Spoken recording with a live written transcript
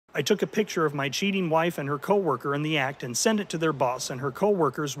I took a picture of my cheating wife and her coworker in the act and sent it to their boss and her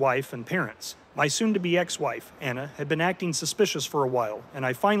coworker's wife and parents. My soon-to-be ex-wife, Anna, had been acting suspicious for a while, and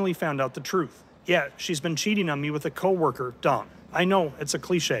I finally found out the truth. Yeah, she's been cheating on me with a coworker, Don. I know, it's a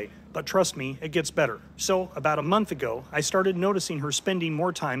cliche, but trust me, it gets better. So, about a month ago, I started noticing her spending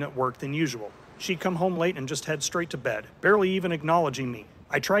more time at work than usual. She'd come home late and just head straight to bed, barely even acknowledging me.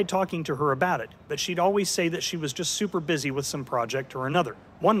 I tried talking to her about it, but she'd always say that she was just super busy with some project or another.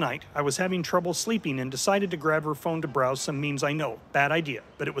 One night, I was having trouble sleeping and decided to grab her phone to browse some memes. I know, bad idea,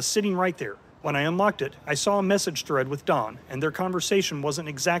 but it was sitting right there. When I unlocked it, I saw a message thread with Dawn, and their conversation wasn't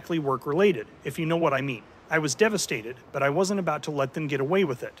exactly work-related, if you know what I mean. I was devastated, but I wasn't about to let them get away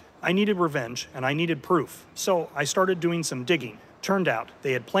with it. I needed revenge, and I needed proof. So, I started doing some digging. Turned out,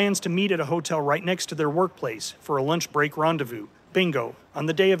 they had plans to meet at a hotel right next to their workplace for a lunch break rendezvous. Bingo. On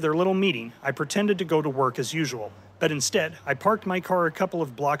the day of their little meeting, I pretended to go to work as usual. But instead, I parked my car a couple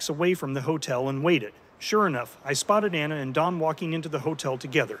of blocks away from the hotel and waited. Sure enough, I spotted Anna and Dawn walking into the hotel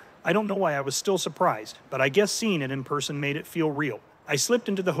together. I don't know why I was still surprised, but I guess seeing it in person made it feel real. I slipped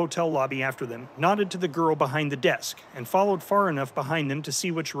into the hotel lobby after them, nodded to the girl behind the desk, and followed far enough behind them to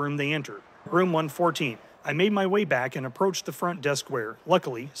see which room they entered. Room 114. I made my way back and approached the front desk where,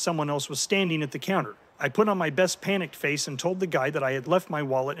 luckily, someone else was standing at the counter. I put on my best panicked face and told the guy that I had left my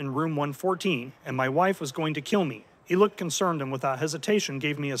wallet in room 114 and my wife was going to kill me. He looked concerned and without hesitation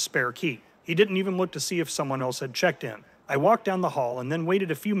gave me a spare key. He didn't even look to see if someone else had checked in. I walked down the hall and then waited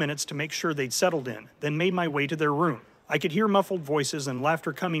a few minutes to make sure they'd settled in, then made my way to their room. I could hear muffled voices and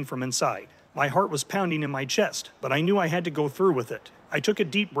laughter coming from inside. My heart was pounding in my chest, but I knew I had to go through with it. I took a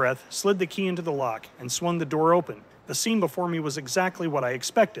deep breath, slid the key into the lock, and swung the door open. The scene before me was exactly what I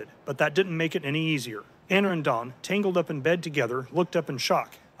expected, but that didn't make it any easier. Anna and Dawn, tangled up in bed together, looked up in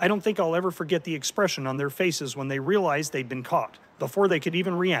shock. I don't think I'll ever forget the expression on their faces when they realized they'd been caught. Before they could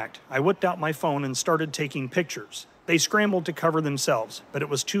even react, I whipped out my phone and started taking pictures. They scrambled to cover themselves, but it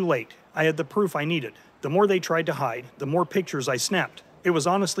was too late. I had the proof I needed. The more they tried to hide, the more pictures I snapped. It was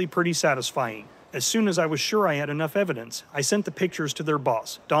honestly pretty satisfying. As soon as I was sure I had enough evidence, I sent the pictures to their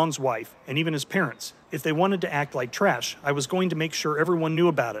boss, Don's wife, and even his parents. If they wanted to act like trash, I was going to make sure everyone knew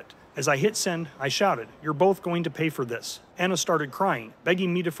about it. As I hit send, I shouted, "You're both going to pay for this." Anna started crying,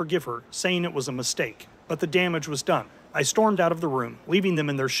 begging me to forgive her, saying it was a mistake. But the damage was done. I stormed out of the room, leaving them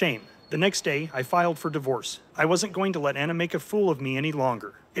in their shame. The next day, I filed for divorce. I wasn't going to let Anna make a fool of me any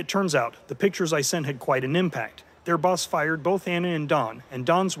longer. It turns out, the pictures I sent had quite an impact. Their boss fired both Anna and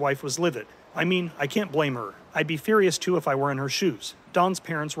Don's wife was livid. I mean, I can't blame her. I'd be furious too if I were in her shoes. Don's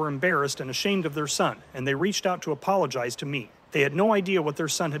parents were embarrassed and ashamed of their son, and they reached out to apologize to me. They had no idea what their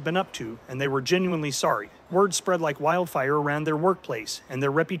son had been up to, and they were genuinely sorry. Word spread like wildfire around their workplace, and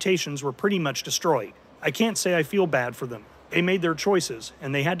their reputations were pretty much destroyed. I can't say I feel bad for them. They made their choices,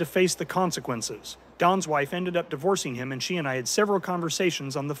 and they had to face the consequences. Don's wife ended up divorcing him, and she and I had several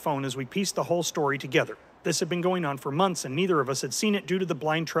conversations on the phone as we pieced the whole story together. This had been going on for months, and neither of us had seen it due to the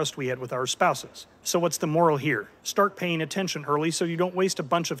blind trust we had with our spouses. So what's the moral here? Start paying attention early so you don't waste a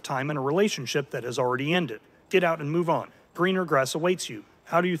bunch of time in a relationship that has already ended. Get out and move on. Greener grass awaits you.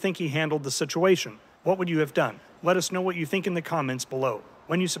 How do you think he handled the situation? What would you have done? Let us know what you think in the comments below.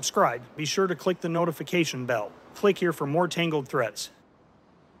 When you subscribe, be sure to click the notification bell. Click here for more Tangled threads.